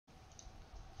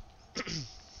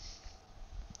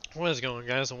What is going on,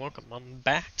 guys, and welcome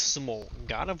back to some more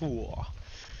God of War.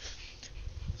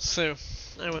 So,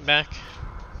 I went back,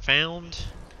 found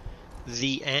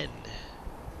the end.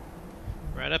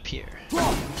 Right up here.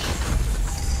 Oh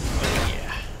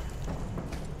yeah.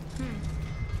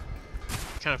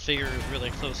 Kind of figured it was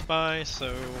really close by,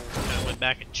 so I went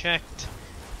back and checked.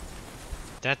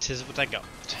 That is what I got.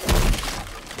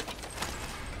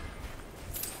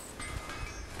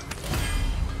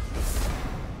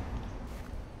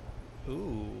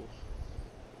 Ooh.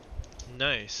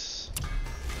 Nice.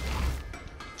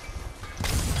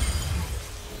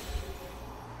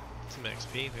 Some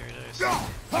XP, very nice.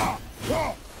 Huh.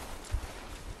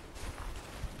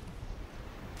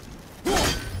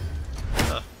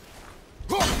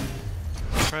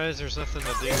 Surprised there's nothing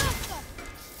to do.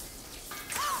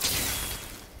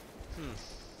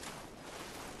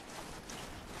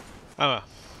 Oh,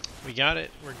 we got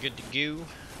it. We're good to go.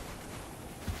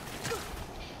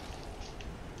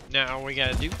 Now all we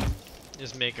gotta do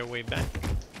is make our way back.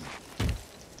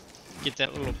 Get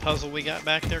that little puzzle we got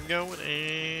back there going,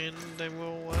 and then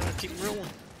we'll keep rolling.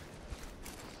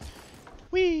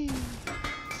 Whee!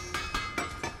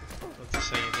 Let's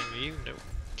say anything to you. Nope.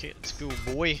 Can't school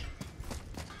boy.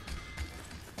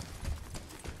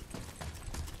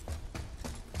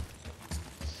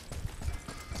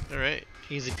 Alright,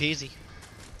 easy peasy.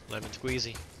 Lemon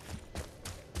squeezy.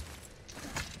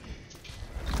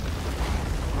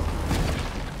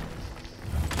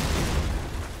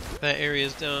 That area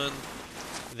is done.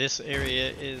 This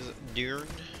area is done.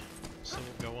 So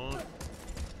we'll go on.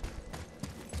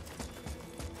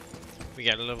 We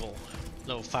got a level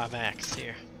 5 axe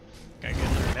here. Gotta get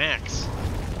an axe.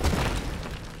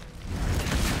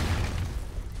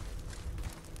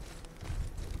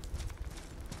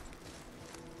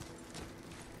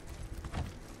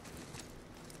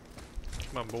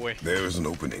 Come on, boy. There is an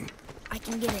opening. I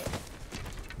can get it.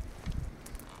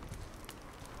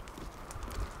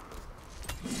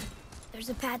 There's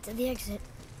a path to the exit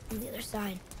on the other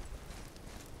side.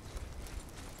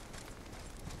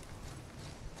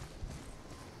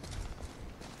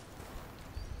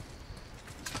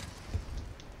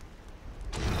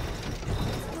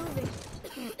 It's moving.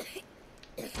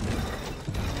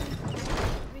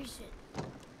 Reach it.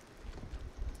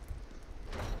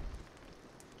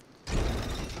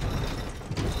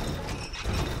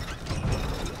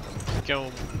 Keep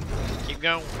going. Keep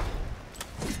going.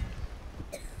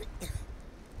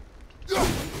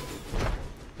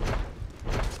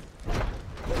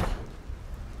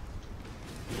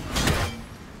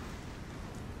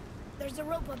 There's a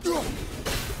rope up there.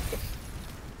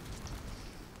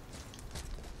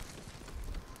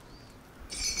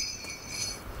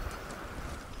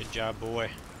 Good job, boy.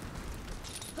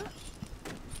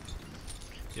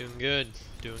 Doing good.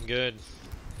 Doing good.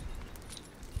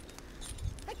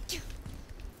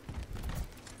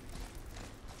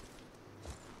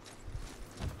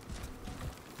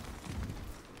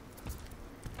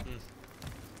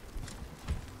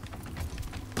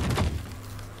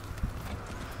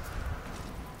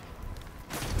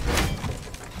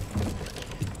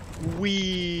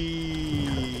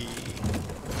 Wee.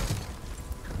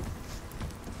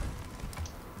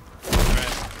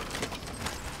 Alright.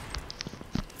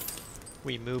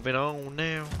 We moving on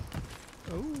now.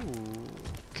 Ooh,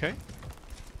 okay.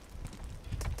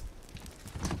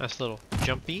 Nice little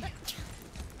jumpy.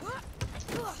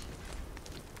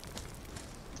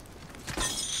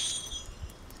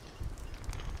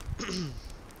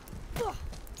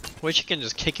 Wish you can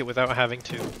just kick it without having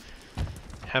to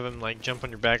have him like jump on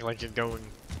your back like you're going,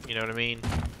 you know what I mean?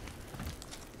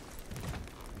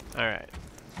 Alright.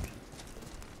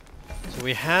 So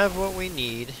we have what we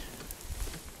need.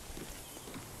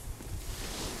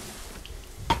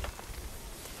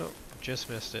 Oh, just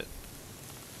missed it.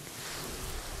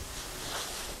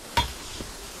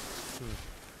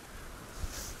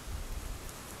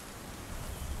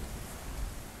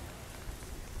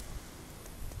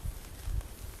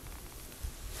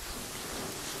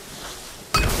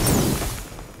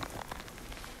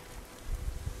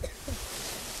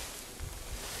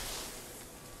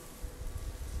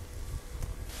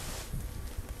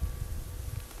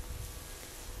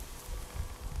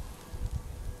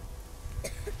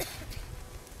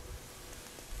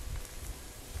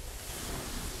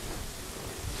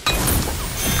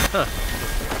 Huh.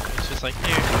 It's just like,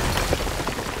 eh.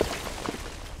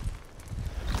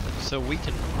 So we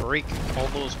can break all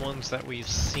those ones that we've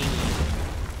seen.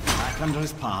 Back under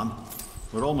his palm.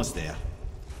 We're almost there.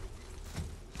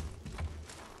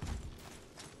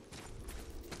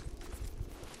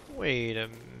 Wait a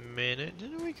minute,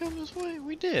 didn't we come this way?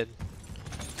 We did.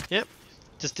 Yep.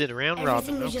 Just did a round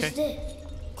Everything robin. we just Okay.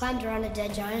 did. Climbed around a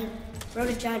dead giant, rode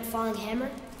a giant falling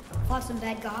hammer, fought some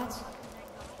bad gods.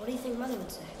 What do you think Mother would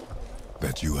say?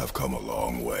 That you have come a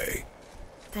long way.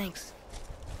 Thanks.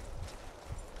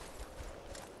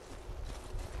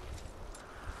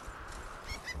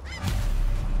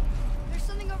 There's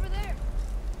something over there.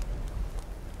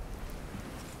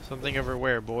 Something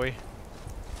everywhere, boy.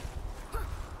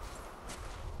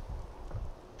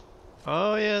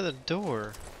 Oh yeah, the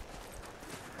door.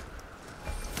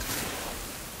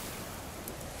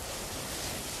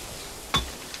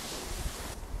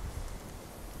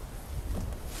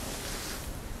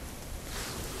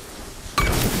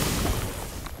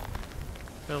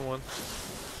 Found one.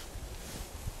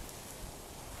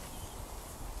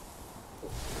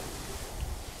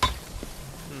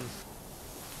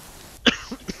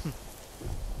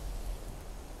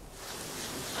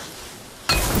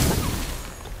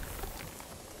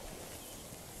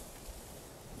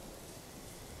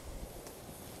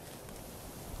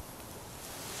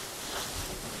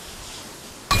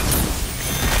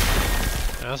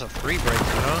 That's a free breaker,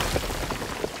 huh?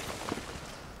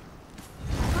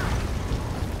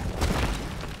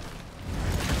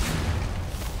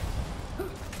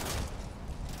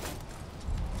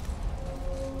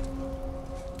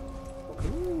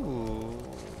 Ooh.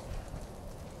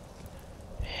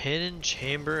 Hidden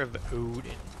Chamber of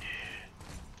Odin.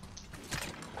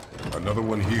 Another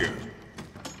one here.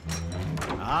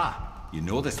 Ah, you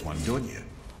know this one, don't you?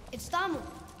 It's Thamur,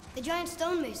 the giant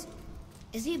stonemason.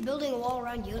 Is he building a wall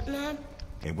around Jotunheim?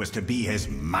 It was to be his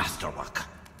masterwork.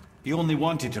 He only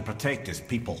wanted to protect his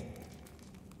people.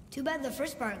 Too bad the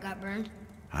first part got burned.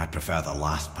 I prefer the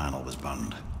last panel was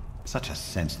burned. Such a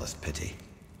senseless pity.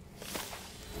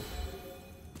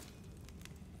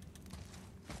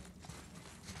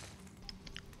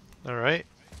 Alright.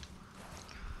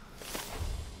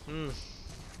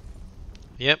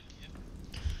 Yep.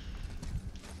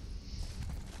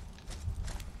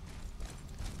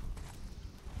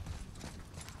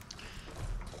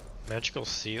 Magical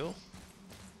seal?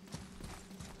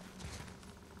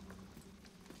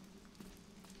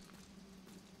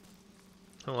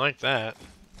 I like that.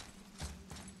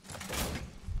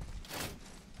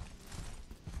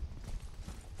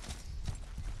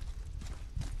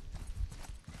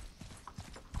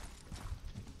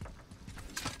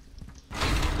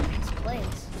 This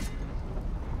place.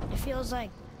 It feels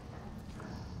like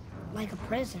a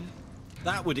prison.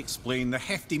 That would explain the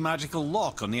hefty magical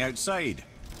lock on the outside.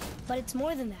 But it's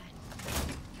more than that.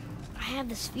 I have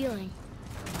this feeling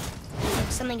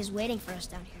like something is waiting for us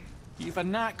down here. You've a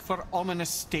knack for ominous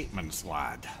statements,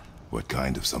 lad. What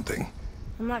kind of something?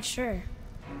 I'm not sure.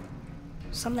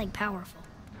 Something powerful.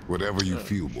 Whatever you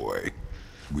feel, boy.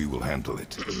 We will handle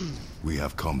it. We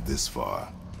have come this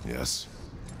far, yes?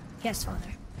 Yes, Father.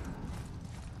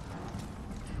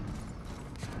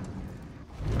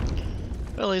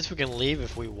 Well, at least we can leave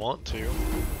if we want to.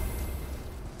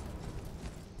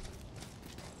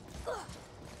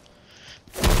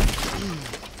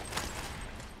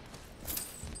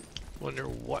 Wonder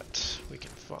what we can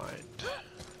find.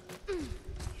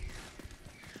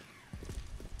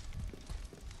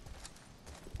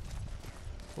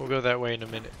 We'll go that way in a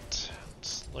minute.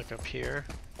 Let's look up here.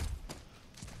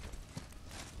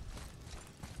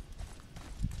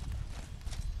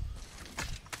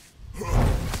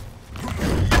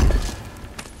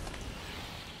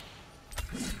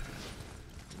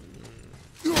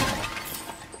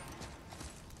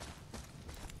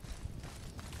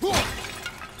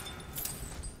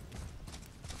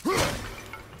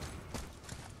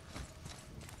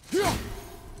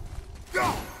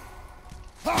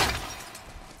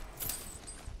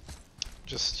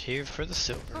 Just here for the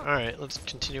silver. Alright, let's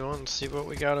continue on and see what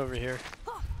we got over here.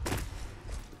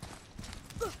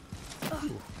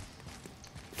 Ooh.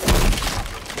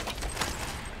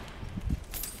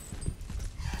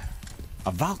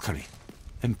 A Valkyrie?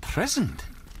 Imprisoned?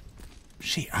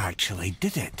 She actually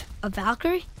did it. A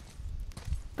Valkyrie?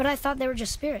 But I thought they were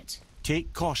just spirits.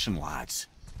 Take caution, lads.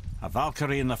 A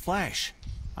Valkyrie in the flesh.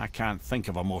 I can't think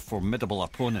of a more formidable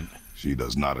opponent. She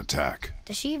does not attack.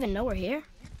 Does she even know we're here?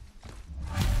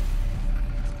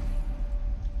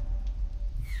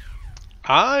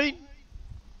 I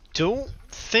don't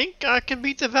think I can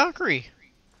beat the Valkyrie.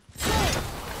 I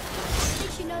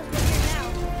think she knows we're here now.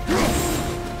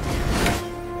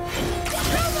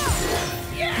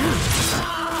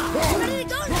 Where did it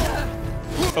go now?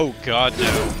 Oh god,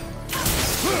 no.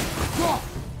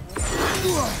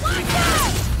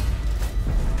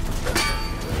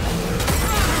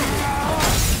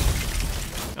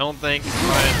 I don't think I'm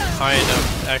high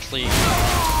enough to actually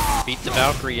beat the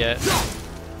Valkyrie yet.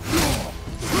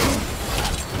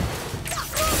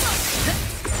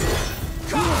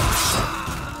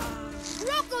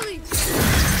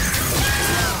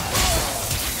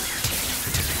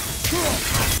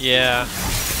 Yeah.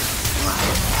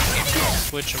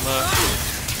 Switch them up.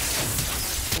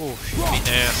 Ooh, should be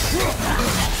ass.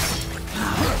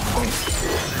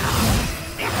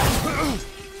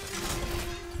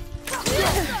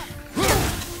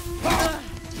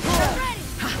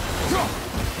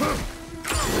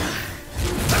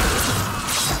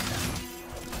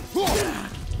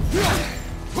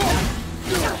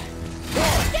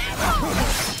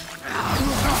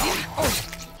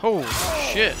 Holy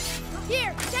shit.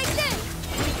 Here, take this!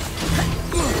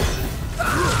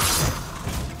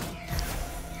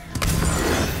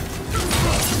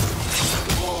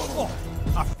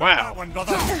 Wow. One,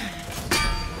 brother.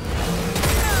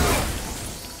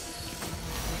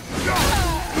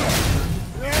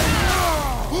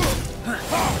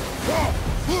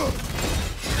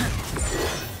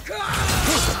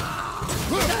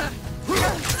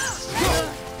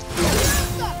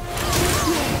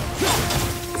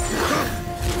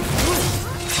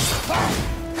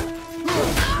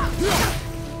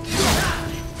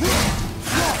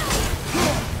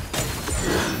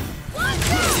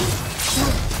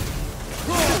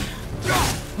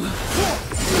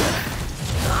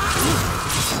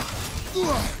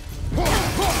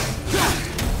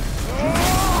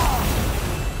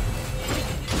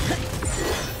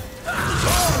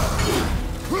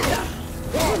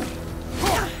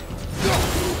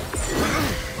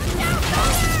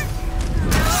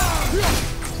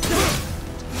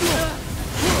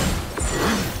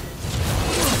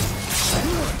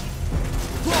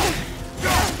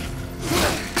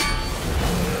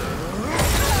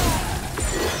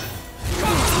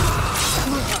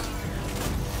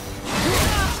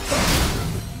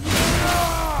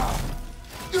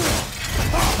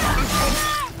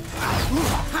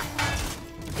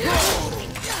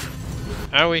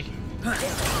 Owie.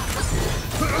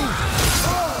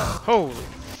 Holy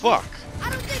fuck. I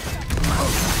don't think so.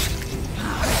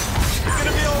 It's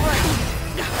gonna be all right.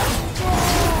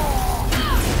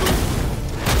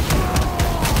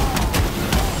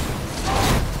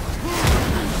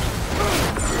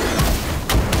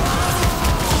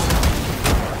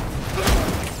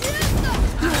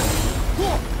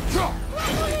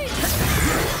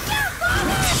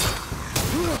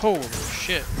 Holy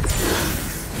shit.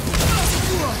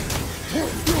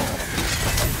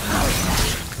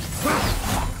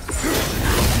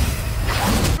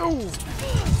 Oh.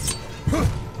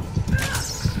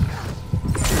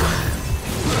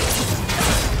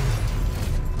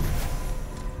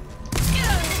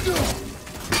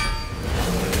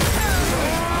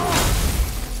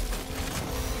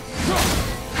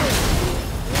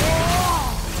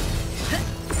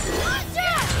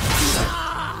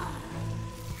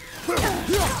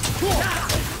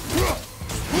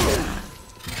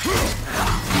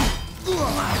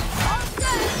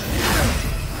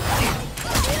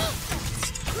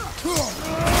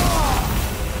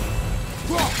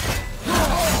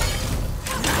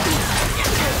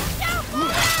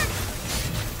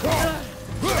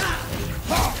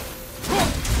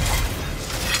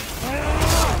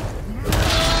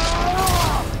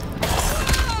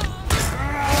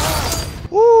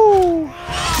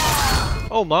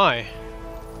 Oh my.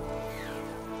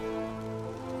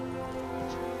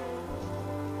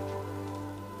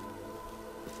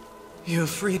 You have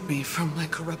freed me from my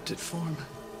corrupted form.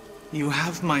 You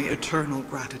have my eternal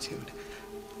gratitude.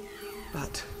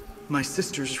 But my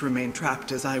sisters remain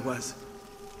trapped as I was.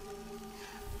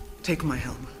 Take my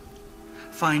helm.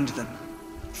 Find them.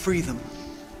 Free them.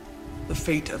 The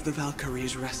fate of the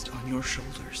Valkyries rests on your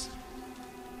shoulders.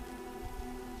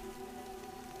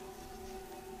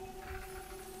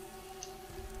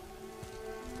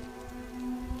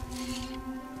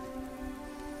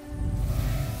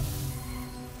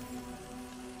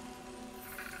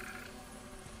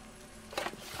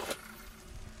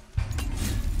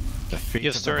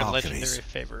 Give Sir a legendary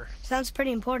favor. Sounds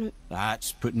pretty important.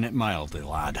 That's putting it mildly,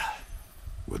 lad.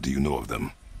 What do you know of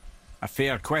them? A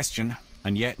fair question,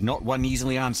 and yet not one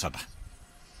easily answered.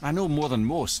 I know more than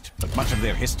most, but much of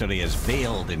their history is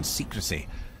veiled in secrecy.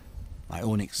 My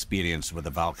own experience with the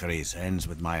Valkyries ends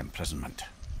with my imprisonment.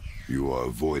 You are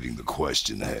avoiding the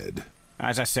question, Head.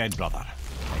 As I said, brother,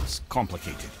 it's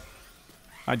complicated.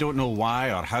 I don't know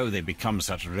why or how they become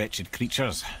such wretched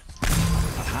creatures.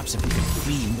 Perhaps if we could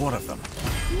free more of them.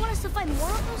 You want us to fight more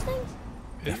of those things?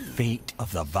 The fate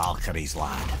of the Valkyries,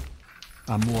 lad.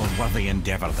 A more worthy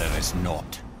endeavor there is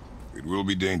not. It will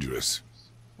be dangerous.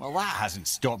 Well, that hasn't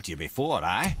stopped you before,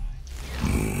 eh?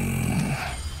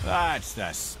 That's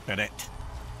the spirit.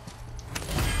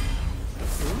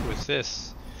 Ooh, what's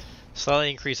this?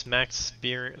 Slightly increased max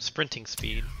sprinting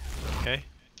speed. Okay.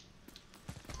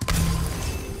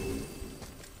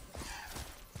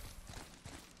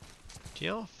 Do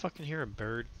y'all fucking hear a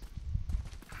bird?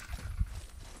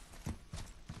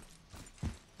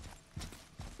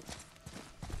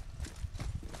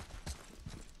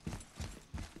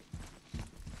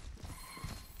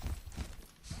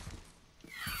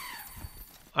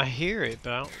 I hear it,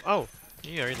 but I don't... Oh,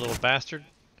 you little bastard.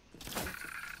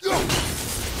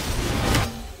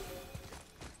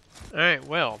 Alright,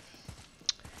 well.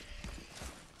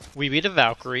 We beat a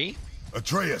Valkyrie.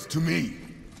 Atreus, to me.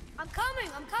 I'm coming,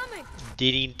 I'm coming.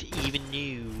 Didn't even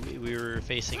knew we were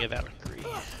facing a Valkyrie.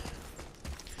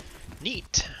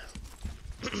 Neat.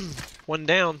 One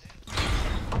down.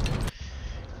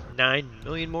 9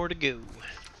 million more to go.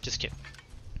 Just kidding.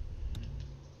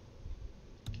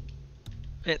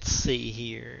 Let's see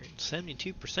here.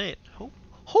 72%.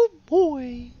 Oh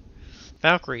boy.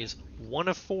 Valkyries, 1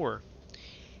 of 4.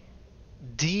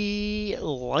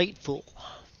 Delightful.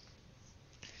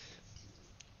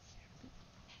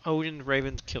 Odin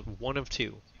Ravens killed 1 of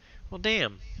 2. Well,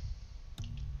 damn.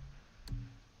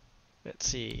 Let's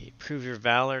see. Prove your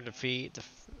valor, defeat.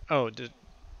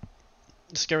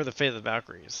 Discover the fate of the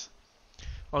Valkyries.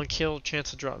 On kill,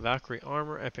 chance to drop Valkyrie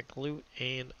armor, epic loot,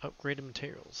 and upgraded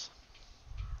materials.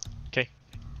 Okay.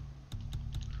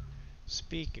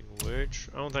 Speaking of which,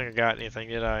 I don't think I got anything,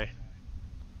 did I?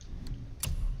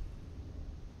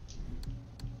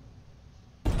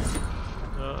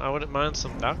 I wouldn't mind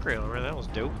some Valkyrie armor, that was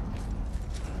dope.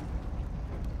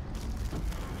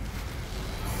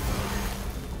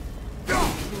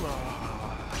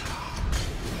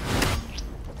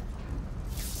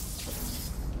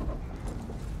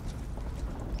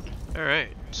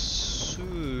 Alright, so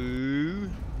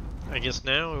I guess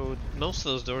now most of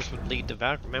those doors would lead to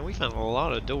Valkyrie. Man, we found a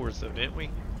lot of doors though, didn't we?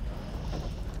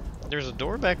 There's a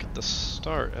door back at the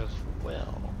start as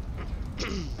well.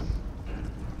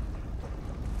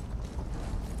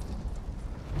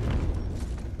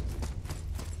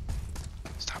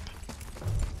 Stop.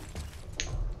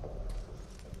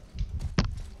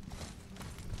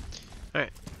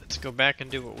 Alright, let's go back and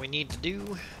do what we need to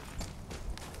do.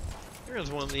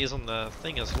 There's one of these on the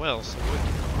thing as well, so we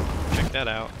can check that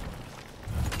out.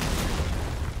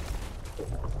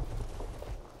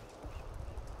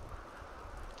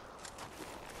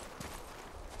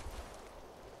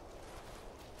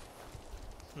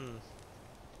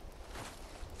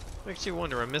 Makes you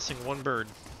wonder, I'm missing one bird.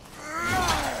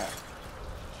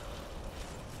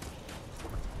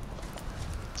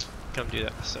 Come do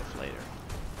that stuff later.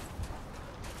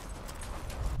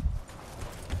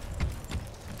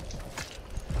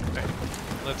 Okay,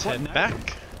 let's head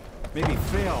back. Maybe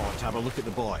Freya ought to have a look at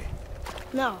the boy.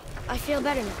 No, I feel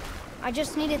better now. I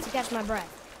just needed to catch my breath.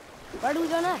 Where do we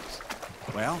go next?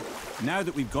 Well, now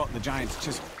that we've got the giant's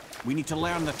chisel, we need to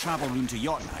learn the travel rune to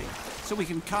Jotunheim, so we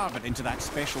can carve it into that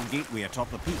special gateway atop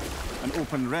the peak, and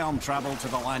open realm travel to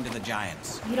the land of the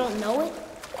giants. You don't know it?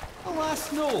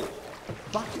 Alas, no.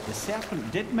 But the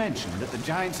serpent did mention that the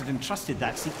giants had entrusted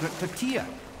that secret to Tyr.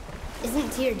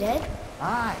 Isn't Tyr dead?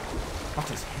 Aye, but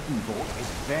his hidden boat is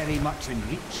very much in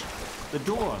reach. The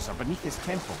doors are beneath his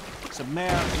temple,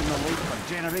 submerged in the lake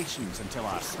for generations until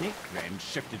our snake friend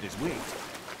shifted his weight.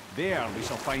 There we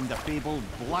shall find the fabled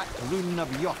Black Rune of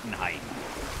Jotunheim.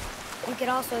 We could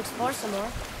also explore some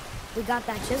more. We got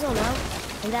that chisel now,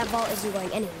 and that vault isn't going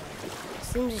anywhere.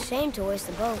 Seems a shame to waste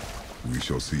the boat. We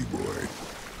shall see, boy.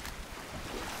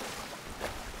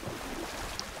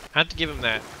 I have to give him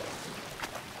that.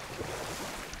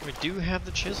 We do have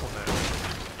the chisel now.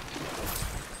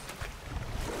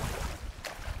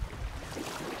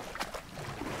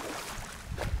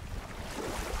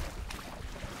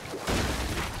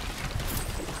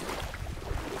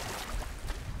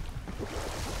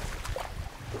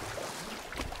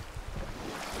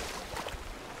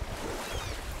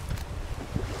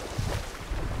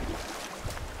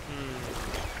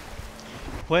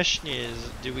 Question is,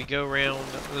 do we go around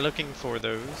looking for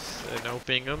those and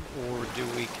opening them, or do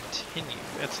we continue?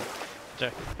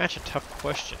 That's a tough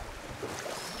question.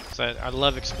 So I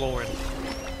love exploring.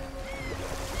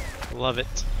 Love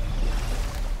it.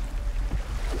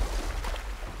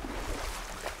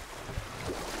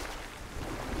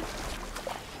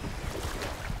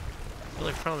 The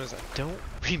only problem is I don't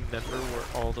remember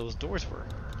where all those doors were.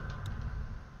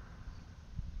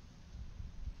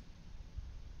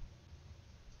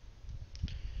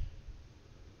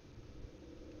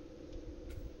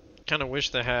 Kind of wish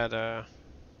they had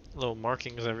little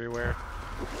markings everywhere.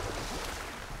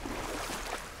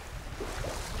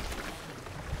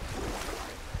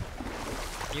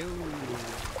 Yo.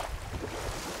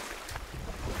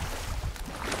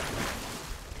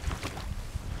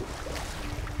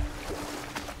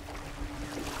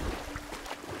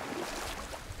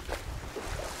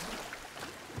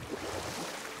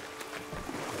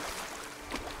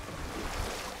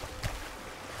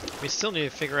 We still need to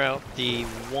figure out the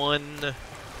one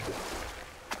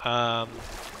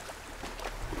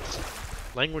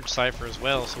language cipher as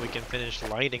well, so we can finish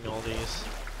lighting all these.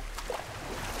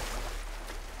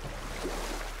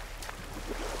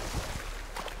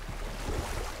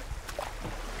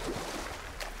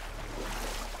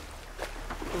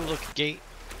 Ooh, look, a gate.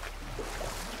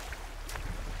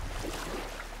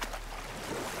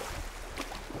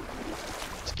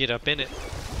 Let's get up in it.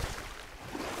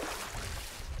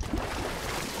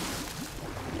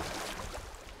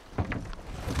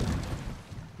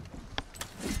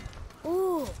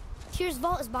 Tyr's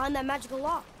vault is behind that magical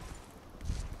lock.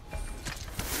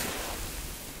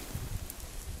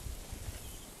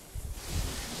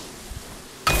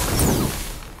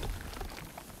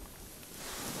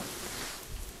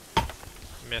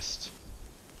 Missed.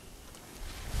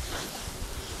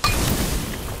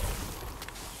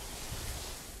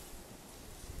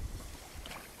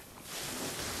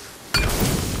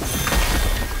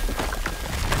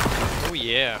 Oh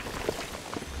yeah.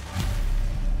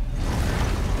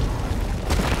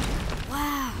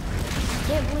 Wow.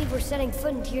 Can't believe we're setting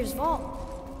foot in Tyr's vault.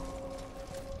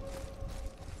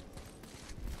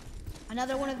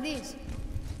 Another one of these.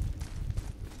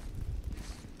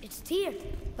 It's Tyr,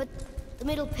 but the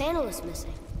middle panel is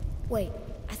missing. Wait,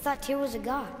 I thought Tyr was a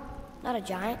god, not a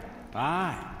giant.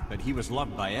 Aye, but he was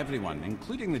loved by everyone,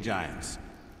 including the giants.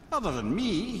 Other than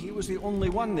me, he was the only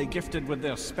one they gifted with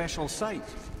their special sight.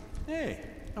 Hey,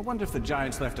 I wonder if the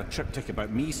giants left a triptych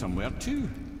about me somewhere too.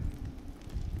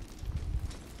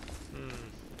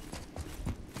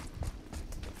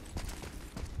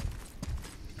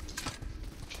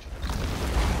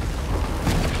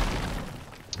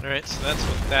 Alright, so that's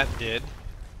what that did.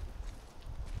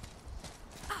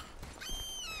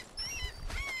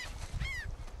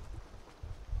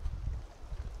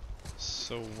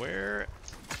 So where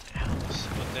else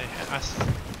would they have?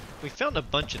 We found a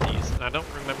bunch of these, and I don't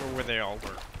remember where they all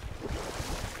were.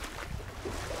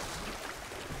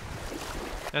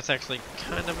 That's actually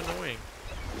kind of annoying.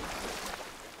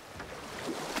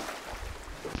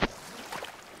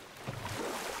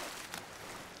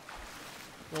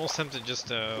 I'm almost tempted just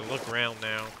to look around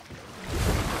now.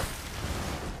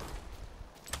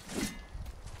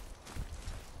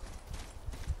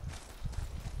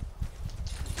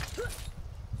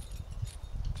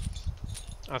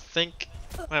 I think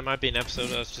that might be an episode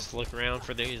of us just look around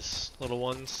for these little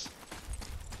ones.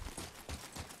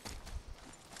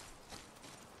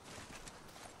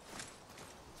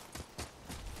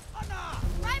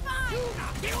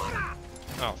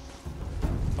 Oh,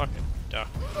 fucking duh.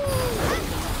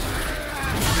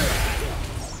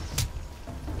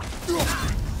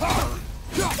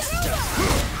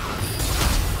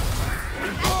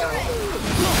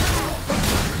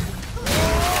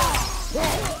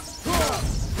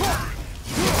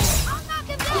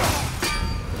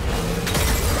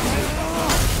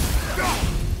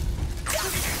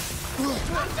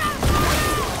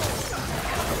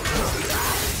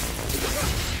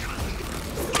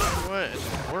 What in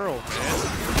the world,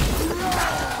 man?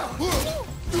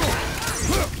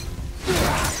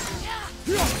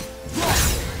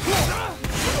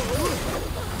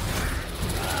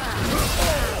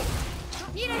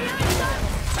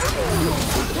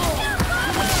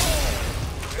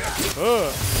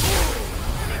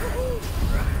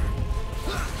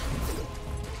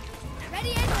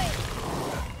 Ready anyway.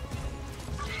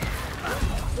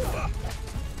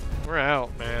 We're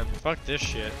out, man. Fuck this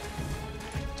shit.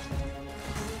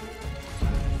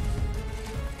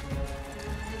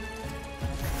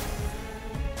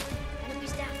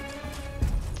 Enemies down.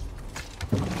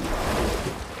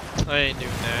 I ain't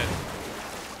doing that.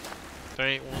 There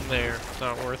ain't one there. It's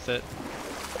not worth it.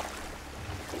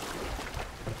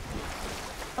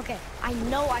 Okay, I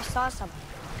know I saw something.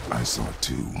 I saw it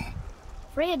too.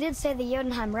 Freya did say the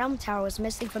Jotunheim Realm Tower was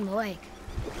missing from the lake.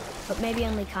 But maybe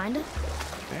only kinda?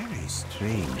 Very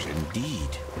strange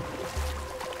indeed.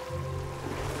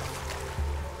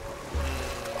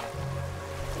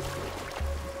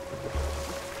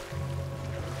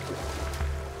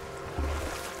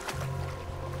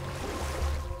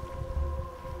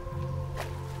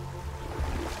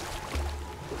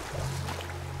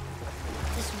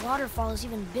 This waterfall is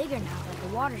even bigger now that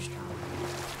the water's stronger.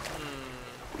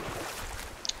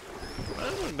 I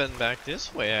would have been back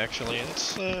this way, actually.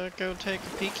 Let's go take a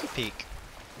peeky peek.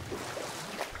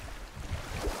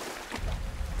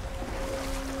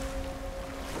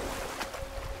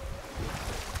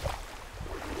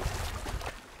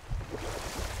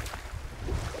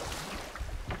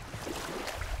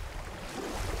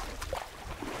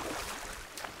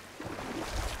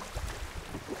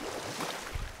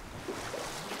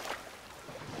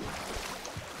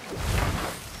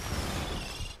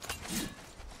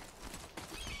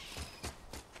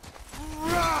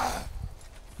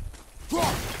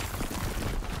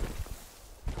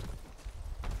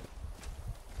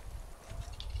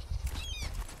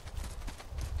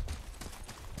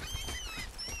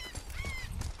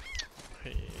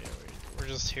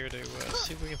 just here to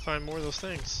see if we can find more of those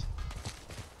things.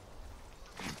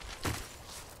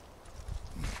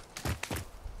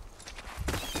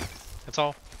 That's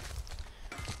all.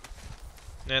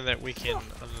 Now that we can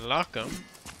unlock them.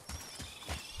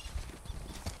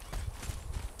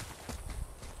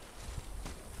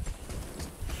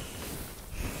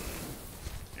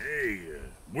 Hey,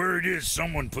 word is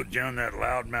someone put down that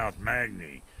loudmouth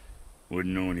Magni.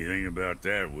 Wouldn't know anything about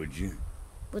that, would you?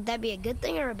 Would that be a good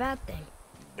thing or a bad thing?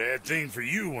 Bad thing for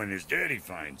you when his daddy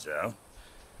finds out.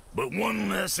 But one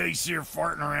less Aesir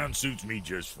farting around suits me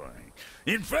just fine.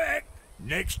 In fact,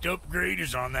 next upgrade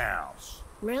is on the house.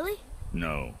 Really?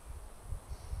 No.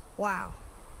 Wow.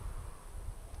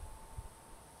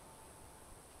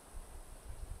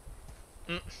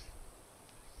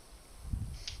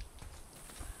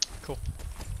 Cool.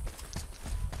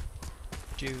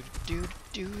 Do.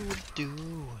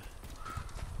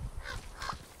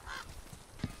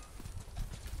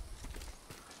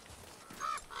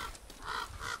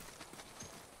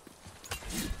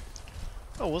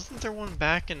 Oh, wasn't there one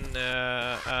back in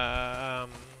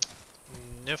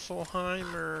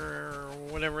Niflheim or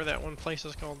whatever that one place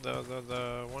is called?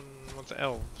 The one with the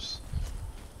elves.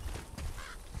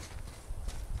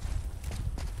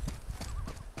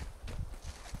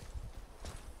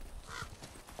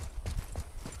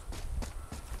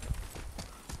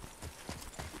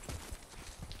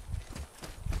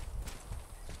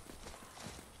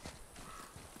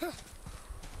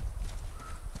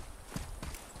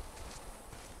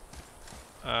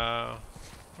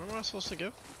 Where am I supposed to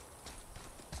go?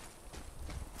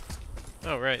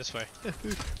 Oh, right, this way.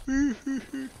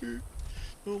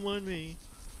 Don't mind me.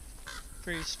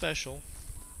 Pretty special.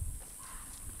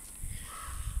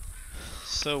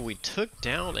 So we took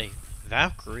down a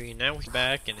Valkyrie, now we're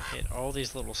back and hit all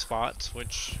these little spots,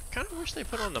 which I kind of wish they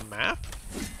put on the map.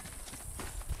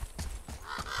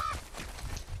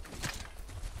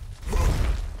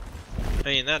 I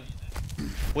mean, that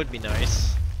would be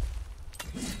nice.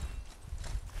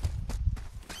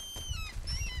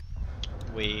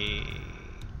 Wait,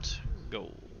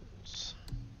 goals.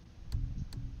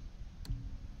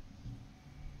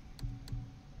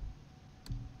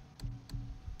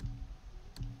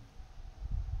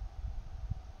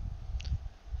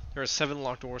 There are 7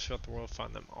 locked doors throughout the world.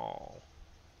 Find them all.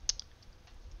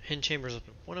 Hidden chambers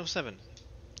open. 107.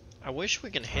 I wish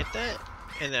we could hit that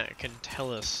and that could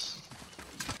tell us,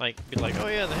 like, be like, oh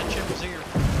yeah, the hidden chamber's here.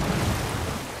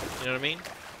 You know what I mean?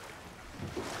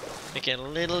 Make it a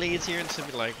little easier and to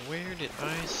be like, where did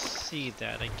I see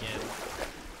that again?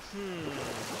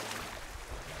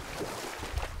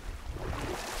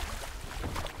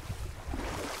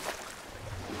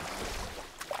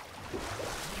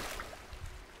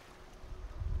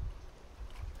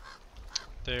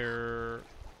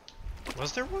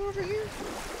 Was there one over here?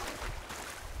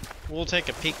 We'll take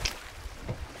a peek.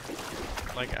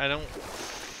 Like, I don't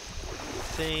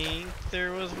think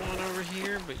there was one over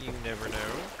here, but you never know.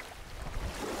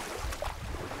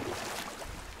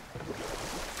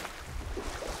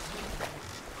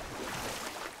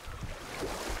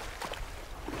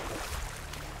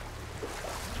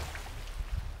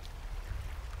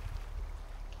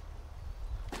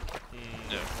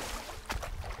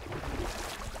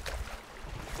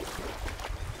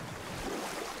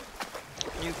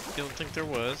 Don't think there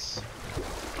was.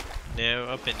 Now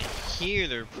up in here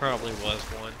there probably was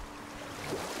one.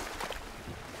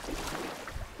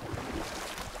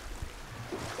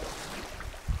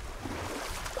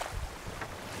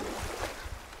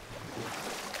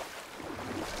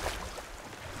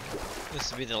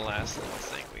 This will be the last little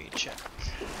thing we check.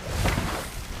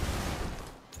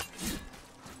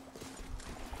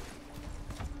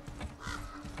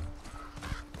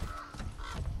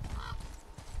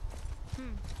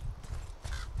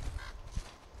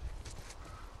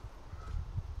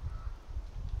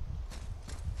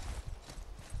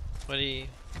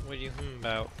 What are you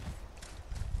about?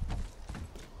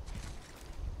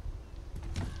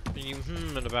 What are you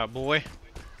about, boy?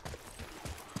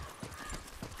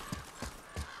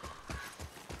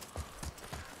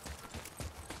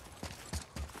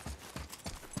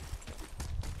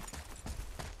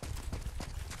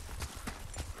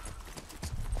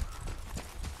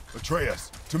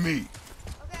 Atreus, to me.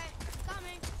 Okay,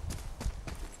 coming.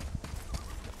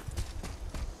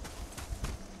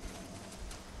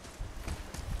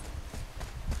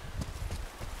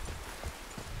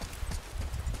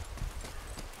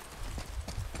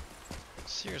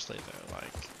 Seriously though, like,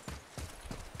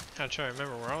 gotta try to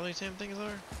remember where all these damn things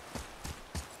are.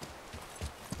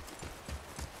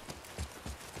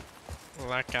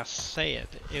 Like I said,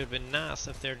 it would be nice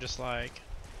if they're just like,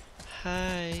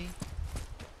 hi,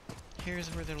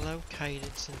 Here's where they're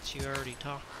located, since you already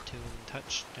talked to them,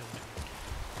 touched them,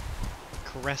 and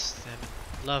caressed them,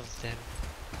 and loved them.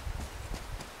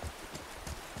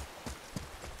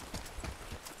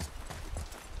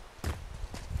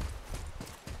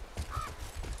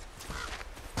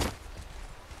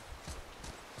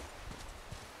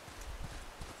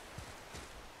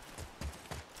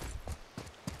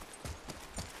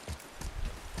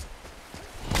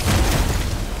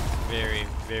 Very,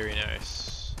 very nice.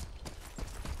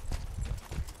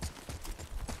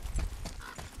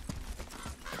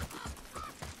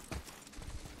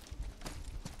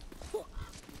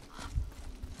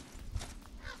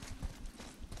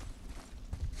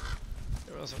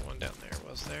 There wasn't one down there,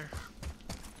 was there?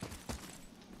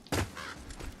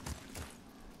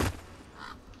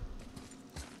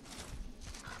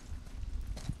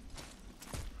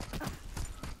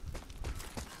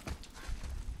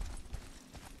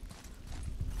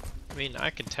 I mean,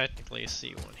 I could technically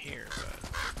see one here,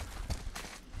 but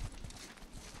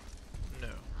no.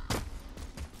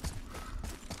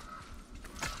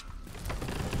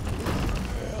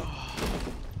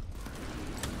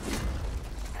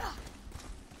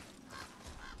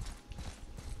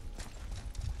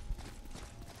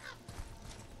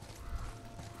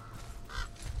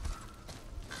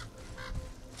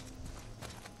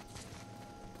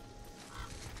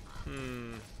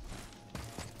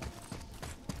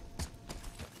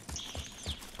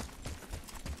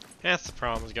 That's the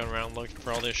problem, is going around looking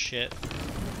for all this shit.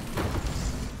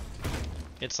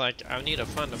 It's like, I need to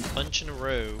find a bunch in a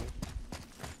row,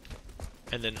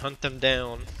 and then hunt them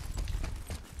down.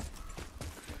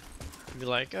 And be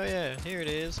like, oh yeah, here it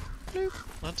is. Bloop.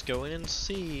 Let's go in and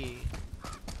see.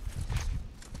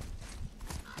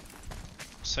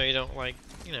 So you don't, like,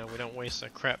 you know, we don't waste a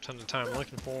crap ton of time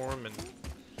looking for them, and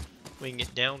we can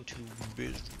get down to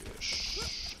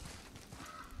business.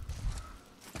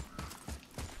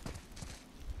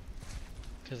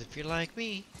 Because if you're like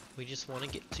me, we just want to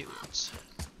get to it.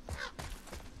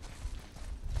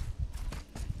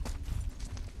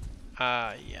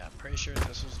 Yeah, pretty sure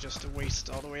this was just a waste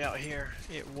all the way out here.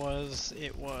 It was.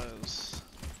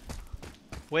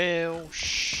 Well,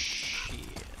 shit.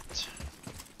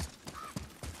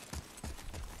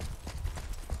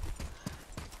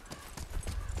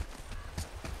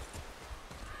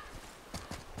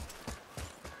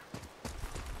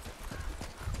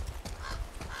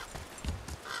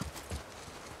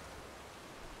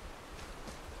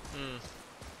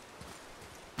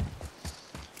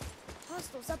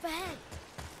 Hostiles up ahead.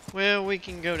 Well, we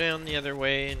can go down the other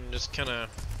way and just kind of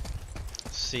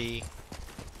see.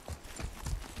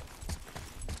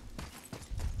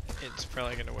 It's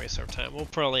probably going to waste our time. We'll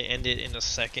probably end it in a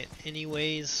second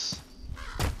anyways.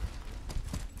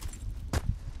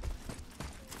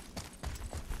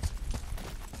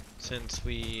 Since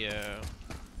we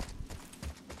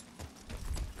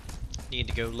need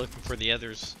to go looking for the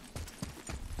others.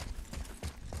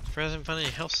 Surprised I didn't find any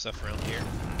health stuff around here.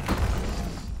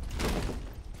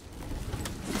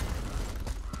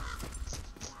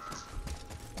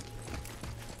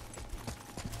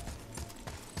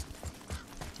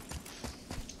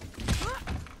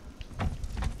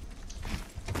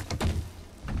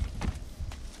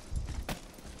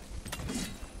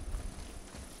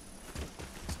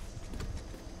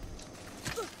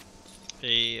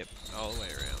 Yep, all the way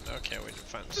around. Okay, we didn't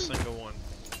find a single one.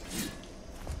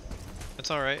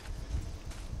 That's alright.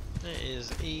 That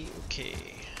is okay.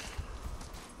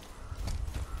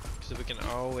 Because we can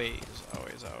always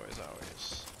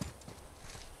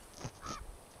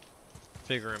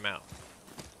figure him out.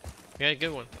 We had a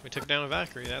good one. We took down a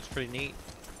Valkyrie. That's pretty neat.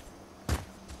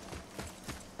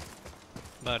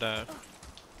 But,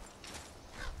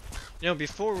 you know,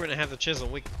 before we were gonna have the chisel,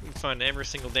 we find every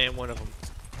single damn one of them.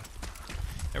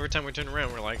 Every time we turn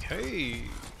around, we're like, hey,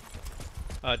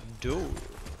 a door.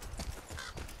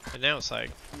 And now it's like,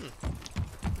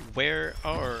 where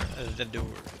are the doors?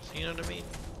 You know what I mean?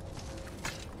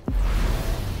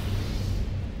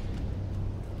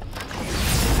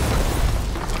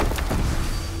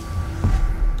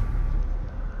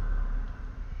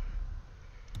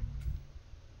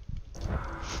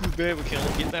 Too bad we can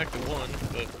only get back to one,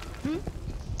 but...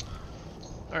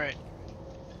 Alright.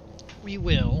 We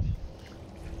will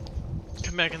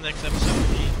come back in the next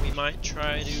episode. We might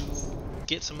try to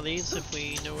get some of these if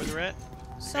we know where they're at.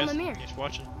 So, Mimir, thanks for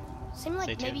watching. seemed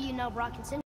like maybe you know Brock and Cindy.